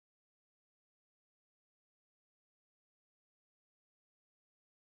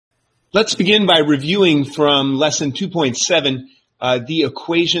Let's begin by reviewing from lesson 2.7, the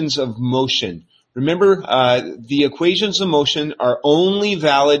equations of motion. Remember, the equations of motion are only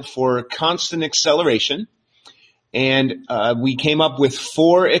valid for constant acceleration, and we came up with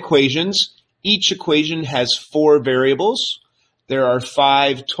 4 equations. Each equation has 4 variables. There are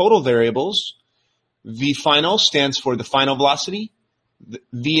 5 total variables. V final stands for the final velocity,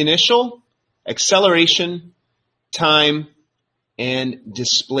 V initial, acceleration, time, and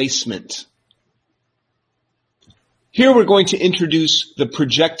displacement. Here we're going to introduce the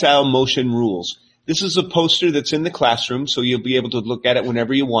projectile motion rules. This is a poster that's in the classroom, so you'll be able to look at it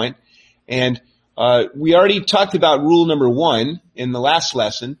whenever you want. And we already talked about rule number 1 in the last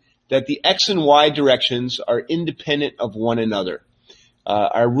lesson, that the x and y directions are independent of one another.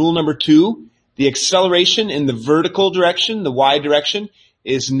 Our rule number 2, the acceleration in the vertical direction, the y direction,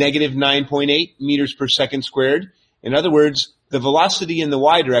 is negative 9.8 meters per second squared. In other words, the velocity in the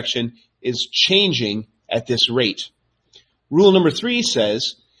y direction is changing at this rate. Rule number 3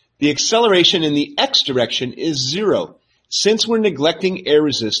 says the acceleration in the x direction is 0. Since we're neglecting air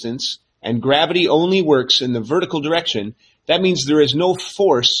resistance and gravity only works in the vertical direction, that means there is no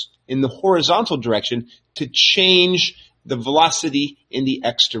force in the horizontal direction to change the velocity in the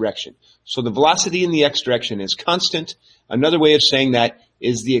x direction. So the velocity in the x direction is constant. Another way of saying that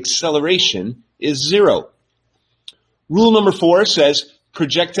is the acceleration is 0. Rule number 4 says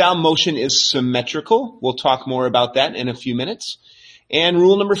projectile motion is symmetrical. We'll talk more about that in a few minutes. And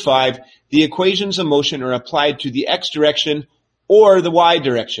rule number 5, the equations of motion are applied to the x direction or the y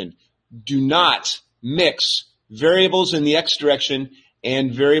direction. Do not mix variables in the x direction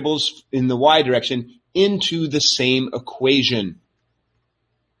and variables in the y direction into the same equation.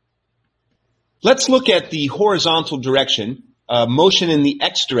 Let's look at the horizontal direction, motion in the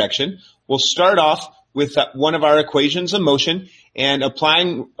x direction. We'll start off with one of our equations of motion, and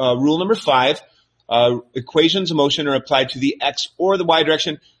applying rule number 5, equations of motion are applied to the x or the y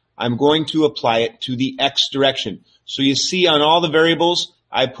direction. I'm going to apply it to the x direction. So you see on all the variables,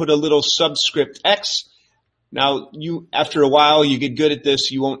 I put a little subscript x. Now, after a while, you get good at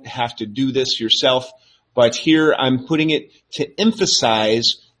this. You won't have to do this yourself. But here, I'm putting it to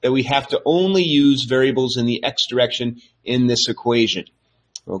emphasize that we have to only use variables in the x direction in this equation.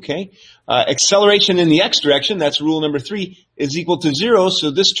 Okay? Acceleration in the x direction, that's rule number 3, is equal to 0, so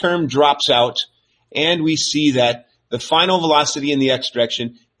this term drops out, and we see that the final velocity in the x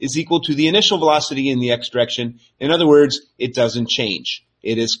direction is equal to the initial velocity in the x direction. In other words, it doesn't change.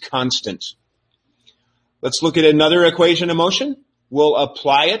 It is constant. Let's look at another equation of motion. We'll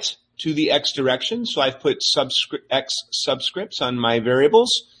apply it to the x direction, so I've put x subscripts on my variables.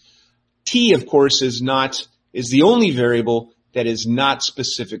 T, of course, is the only variable that is not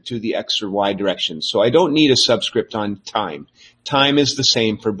specific to the x or y direction. So I don't need a subscript on time. Time is the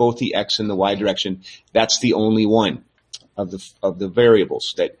same for both the x and the y direction. That's the only one of the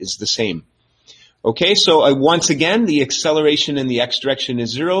variables that is the same. Okay, so once again, the acceleration in the x direction is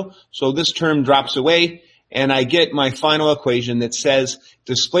 0, so this term drops away, and I get my final equation that says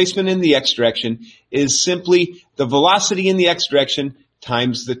displacement in the x direction is simply the velocity in the x direction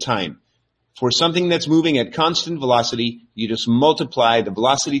times the time. For something that's moving at constant velocity, you just multiply the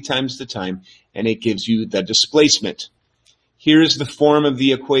velocity times the time, and it gives you the displacement. Here's the form of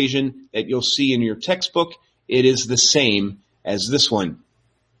the equation that you'll see in your textbook. It is the same as this one.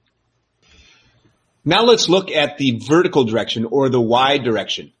 Now let's look at the vertical direction, or the y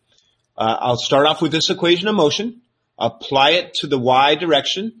direction. I'll start off with this equation of motion, apply it to the y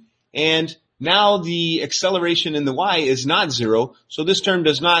direction, and now the acceleration in the y is not 0, so this term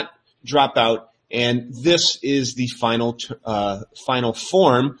does not drop out, and this is the final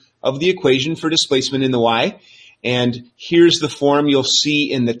form of the equation for displacement in the y. And here's the form you'll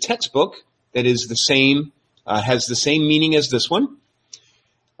see in the textbook that is the same, has the same meaning as this one.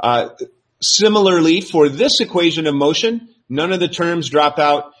 Similarly, for this equation of motion, none of the terms drop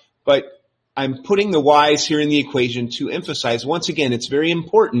out, but I'm putting the y's here in the equation to emphasize, once again, it's very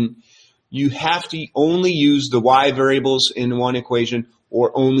important. You have to only use the y variables in one equation or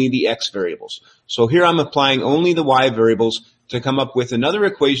only the x variables. So here I'm applying only the y variables to come up with another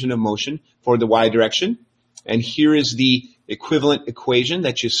equation of motion for the y direction. And here is the equivalent equation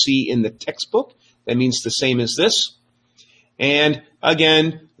that you see in the textbook. That means the same as this. And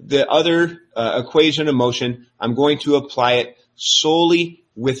again, the other equation of motion, I'm going to apply it solely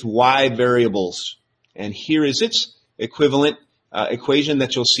with y variables. And here is its equivalent equation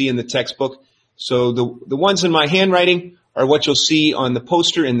that you'll see in the textbook. So the ones in my handwriting are what you'll see on the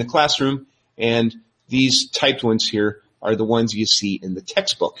poster in the classroom, and these typed ones here are the ones you see in the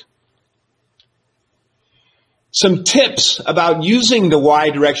textbook. Some tips about using the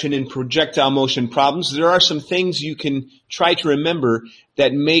Y direction in projectile motion problems. There are some things you can try to remember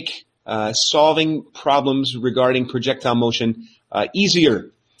that make solving problems regarding projectile motion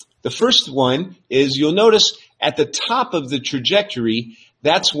easier. The first one is you'll notice at the top of the trajectory,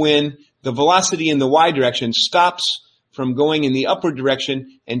 that's when the velocity in the Y direction stops from going in the upward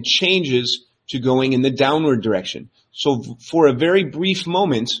direction and changes to going in the downward direction. So for a very brief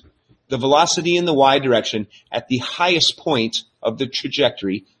moment, the velocity in the Y direction at the highest point of the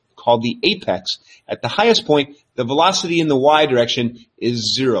trajectory, called the apex, at the highest point, the velocity in the Y direction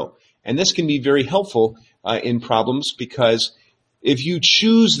is 0. And this can be very helpful in problems because if you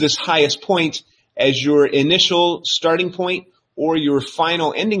choose this highest point as your initial starting point or your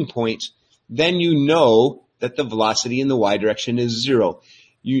final ending point, then you know that the velocity in the Y direction is 0.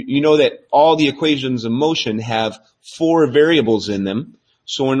 You know that all the equations of motion have 4 variables in them.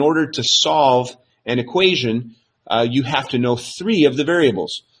 So in order to solve an equation, you have to know 3 of the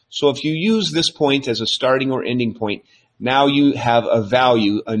variables. So if you use this point as a starting or ending point, now you have a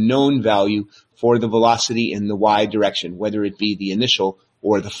value, a known value for the velocity in the Y direction, whether it be the initial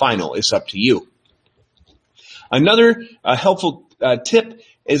or the final. It's up to you. Another helpful tip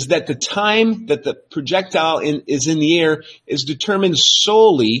is that the time that the projectile is in the air is determined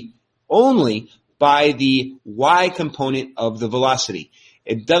only by the Y component of the velocity.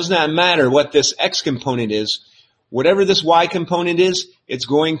 It does not matter what this X component is. Whatever this Y component is, it's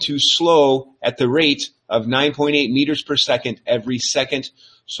going to slow at the rate of 9.8 meters per second every second.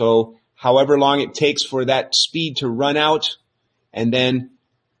 So however long it takes for that speed to run out, and then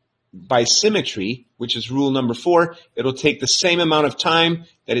by symmetry, which is rule number 4, it'll take the same amount of time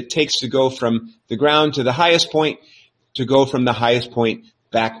that it takes to go from the ground to the highest point to go from the highest point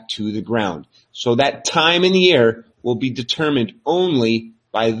back to the ground. So that time in the air will be determined only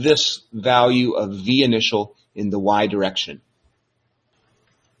by this value of V initial in the Y direction.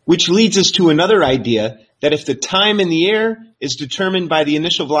 Which leads us to another idea that if the time in the air is determined by the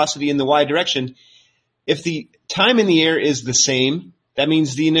initial velocity in the Y direction, if the time in the air is the same, that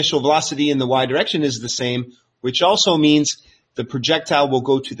means the initial velocity in the Y direction is the same, which also means the projectile will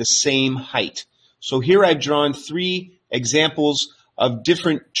go to the same height. So here I've drawn 3 examples of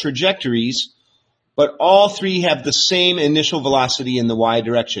different trajectories, but all 3 have the same initial velocity in the Y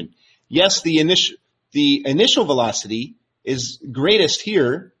direction. Yes, the initial velocity is greatest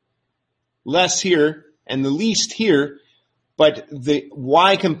here, less here, and the least here, but the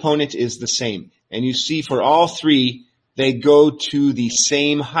Y component is the same. And you see for all 3, they go to the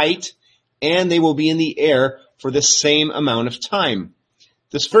same height, and they will be in the air for the same amount of time.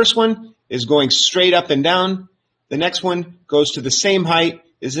 This first one is going straight up and down. The next one goes to the same height,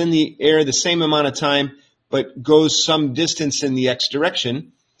 is in the air the same amount of time, but goes some distance in the X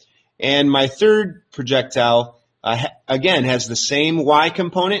direction. And my third projectile, again, has the same Y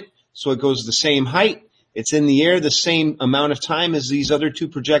component, so it goes the same height. It's in the air the same amount of time as these other 2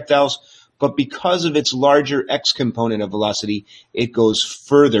 projectiles, but because of its larger X component of velocity, it goes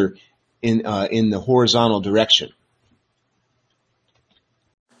further in the horizontal direction.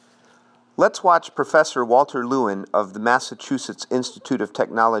 Let's watch Professor Walter Lewin of the Massachusetts Institute of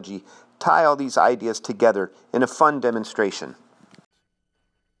Technology tie all these ideas together in a fun demonstration.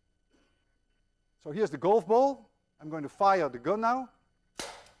 So here's the golf ball. I'm going to fire the gun now.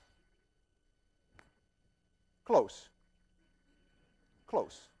 Close.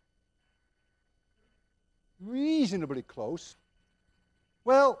 Close. Reasonably close.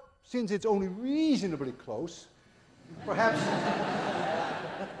 Well, since it's only reasonably close, perhaps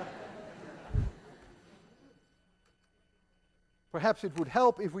perhaps it would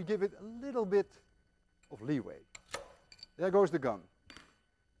help if we give it a little bit of leeway. There goes the gun.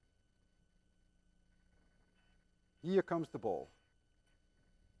 Here comes the ball.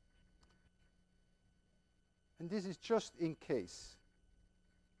 And this is just in case.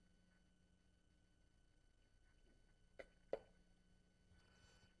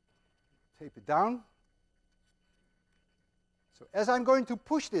 Tape it down. So as I'm going to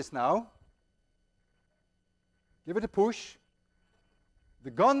push this now, give it a push, the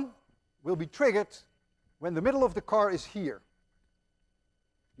gun will be triggered when the middle of the car is here.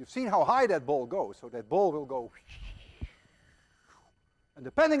 You've seen how high that ball goes, so that ball will go. And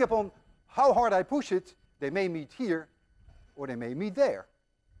depending upon how hard I push it, they may meet here or they may meet there.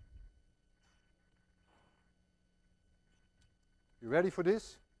 You ready for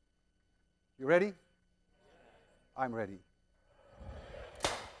this? You ready? I'm ready.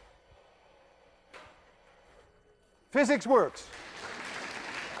 Physics works.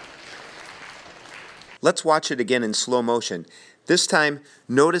 Let's watch it again in slow motion. This time,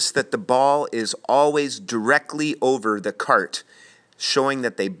 notice that the ball is always directly over the cart, showing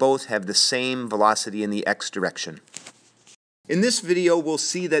that they both have the same velocity in the x direction. In this video, we'll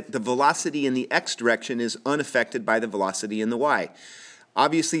see that the velocity in the x direction is unaffected by the velocity in the y.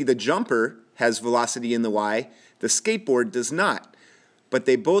 Obviously, the jumper has velocity in the y, the skateboard does not, but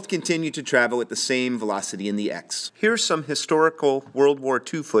they both continue to travel at the same velocity in the x. Here's some historical World War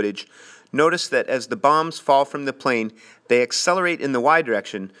II footage. Notice that as the bombs fall from the plane, they accelerate in the y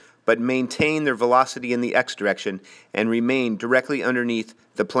direction, but maintain their velocity in the x direction and remain directly underneath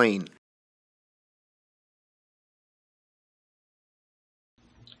the plane.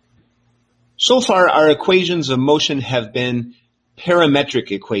 So far, our equations of motion have been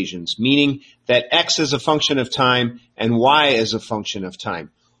parametric equations, meaning that x is a function of time and y is a function of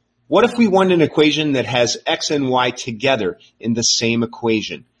time. What if we want an equation that has x and y together in the same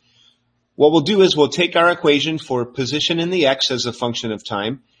equation? What we'll do is we'll take our equation for position in the x as a function of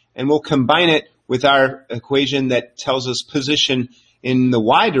time, and we'll combine it with our equation that tells us position in the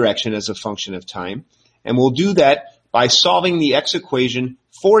y direction as a function of time. And we'll do that by solving the x equation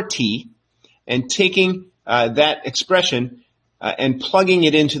for t and taking that expression and plugging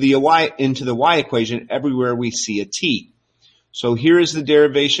it into the y equation everywhere we see a t. So here is the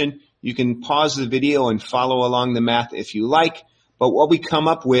derivation. You can pause the video and follow along the math if you like. But what we come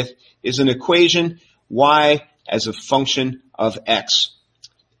up with is an equation, y as a function of x.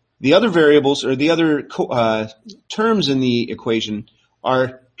 The other variables, or the other terms in the equation,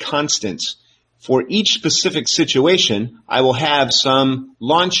 are constants. For each specific situation, I will have some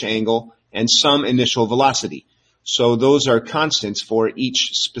launch angle and some initial velocity. So those are constants for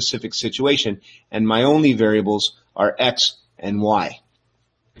each specific situation, and my only variables are x and y.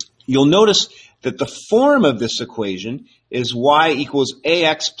 You'll notice that the form of this equation is y equals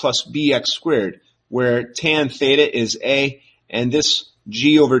ax plus bx squared, where tan theta is a, and this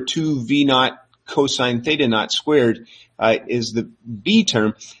g over 2 v naught cosine theta naught squared is the b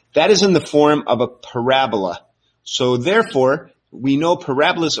term. That is in the form of a parabola. So therefore, we know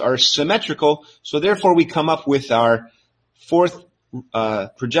parabolas are symmetrical, so therefore we come up with our fourth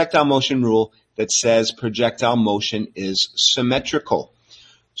projectile motion rule that says projectile motion is symmetrical.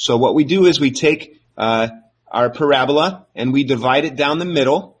 So what we do is we take our parabola and we divide it down the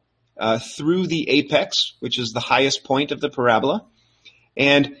middle through the apex, which is the highest point of the parabola.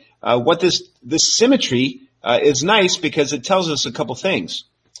 And what this symmetry is nice because it tells us a couple things.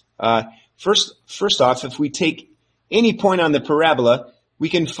 First off, if we take any point on the parabola, we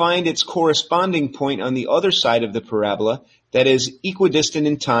can find its corresponding point on the other side of the parabola that is equidistant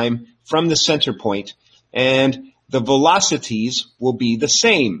in time from the center point, and the velocities will be the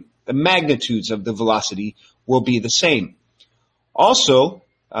same. The magnitudes of the velocity will be the same. Also,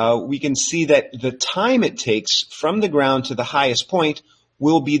 we can see that the time it takes from the ground to the highest point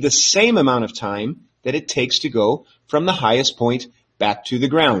will be the same amount of time that it takes to go from the highest point back to the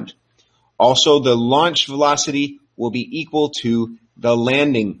ground. Also, the launch velocity will be equal to the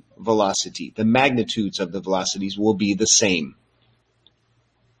landing velocity. The magnitudes of the velocities will be the same.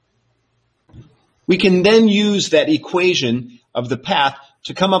 We can then use that equation of the path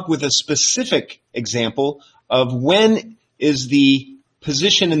to come up with a specific example of when is the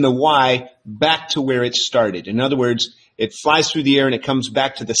position in the y back to where it started. In other words, it flies through the air and it comes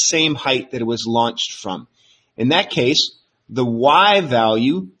back to the same height that it was launched from. In that case, the y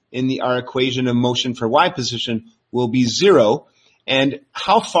value in our equation of motion for y position will be 0. And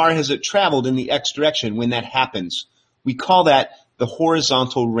how far has it traveled in the x direction when that happens? We call that the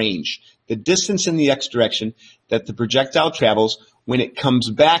horizontal range, the distance in the x direction that the projectile travels when it comes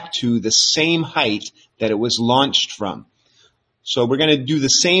back to the same height that it was launched from. So we're going to do the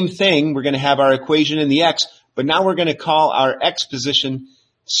same thing. We're going to have our equation in the x, but now we're going to call our x position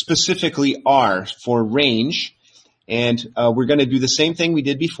specifically r for range. And we're going to do the same thing we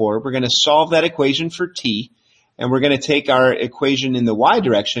did before. We're going to solve that equation for t, and we're going to take our equation in the y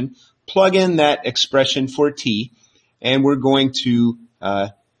direction, plug in that expression for t, and we're going to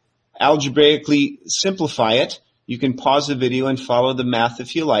algebraically simplify it. You can pause the video and follow the math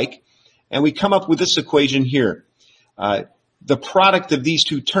if you like. And we come up with this equation here. The product of these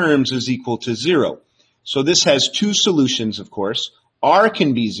two terms is equal to 0. So this has two solutions, of course. R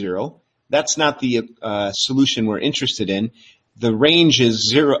can be 0. That's not the solution we're interested in. The range is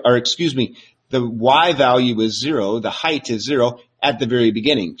 0, or excuse me, the y value is 0, the height is 0 at the very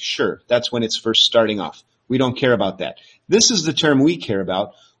beginning. Sure, that's when it's first starting off. We don't care about that. This is the term we care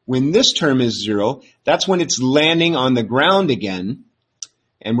about. When this term is 0, that's when it's landing on the ground again,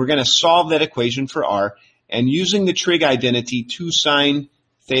 and we're going to solve that equation for r, and using the trig identity 2 sine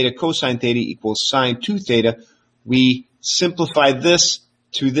theta cosine theta equals sine 2 theta, we simplify this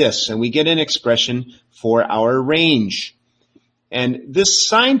to this, and we get an expression for our range. And this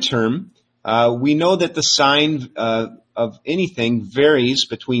sign term, we know that the sign of anything varies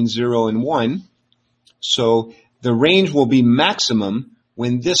between 0 and 1. So the range will be maximum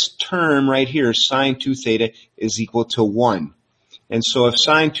when this term right here, sine 2 theta, is equal to 1. And so if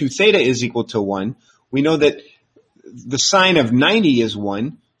sine 2 theta is equal to 1, we know that the sine of 90 is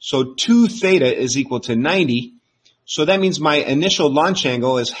 1, so 2 theta is equal to 90. So that means my initial launch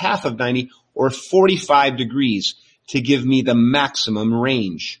angle is half of 90, or 45 degrees, to give me the maximum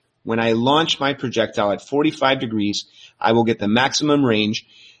range. When I launch my projectile at 45 degrees, I will get the maximum range.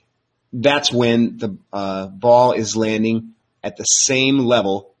 That's when the ball is landing at the same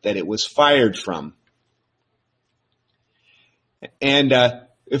level that it was fired from. And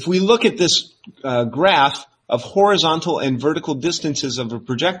if we look at this graph of horizontal and vertical distances of a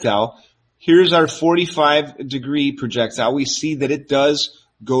projectile, here's our 45-degree projectile. We see that it does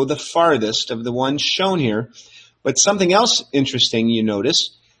go the farthest of the ones shown here. But something else interesting you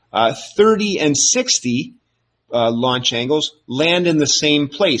notice, 30 and 60 launch angles land in the same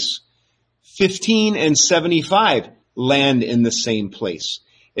place. 15 and 75 land in the same place.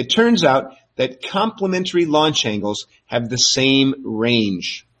 It turns out that complementary launch angles have the same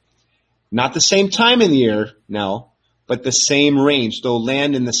range. Not the same time in the air now, but the same range. They'll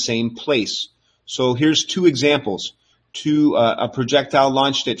land in the same place. So here's two examples. A projectile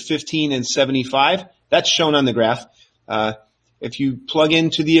launched at 15 and 75. That's shown on the graph. If you plug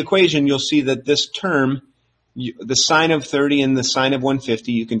into the equation, you'll see that this term, the sine of 30 and the sine of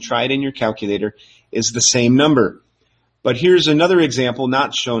 150, you can try it in your calculator, is the same number. But here's another example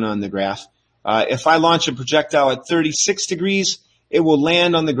not shown on the graph. If I launch a projectile at 36 degrees, it will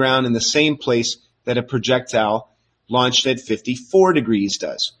land on the ground in the same place that a projectile launched at 54 degrees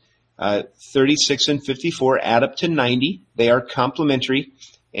does. 36 and 54 add up to 90. They are complementary,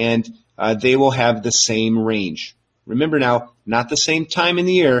 and they will have the same range. Remember now, not the same time in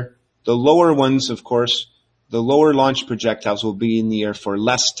the air. The lower ones, of course, the lower launch projectiles will be in the air for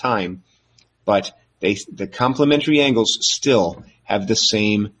less time, but the complementary angles still have the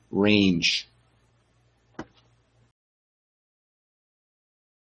same range.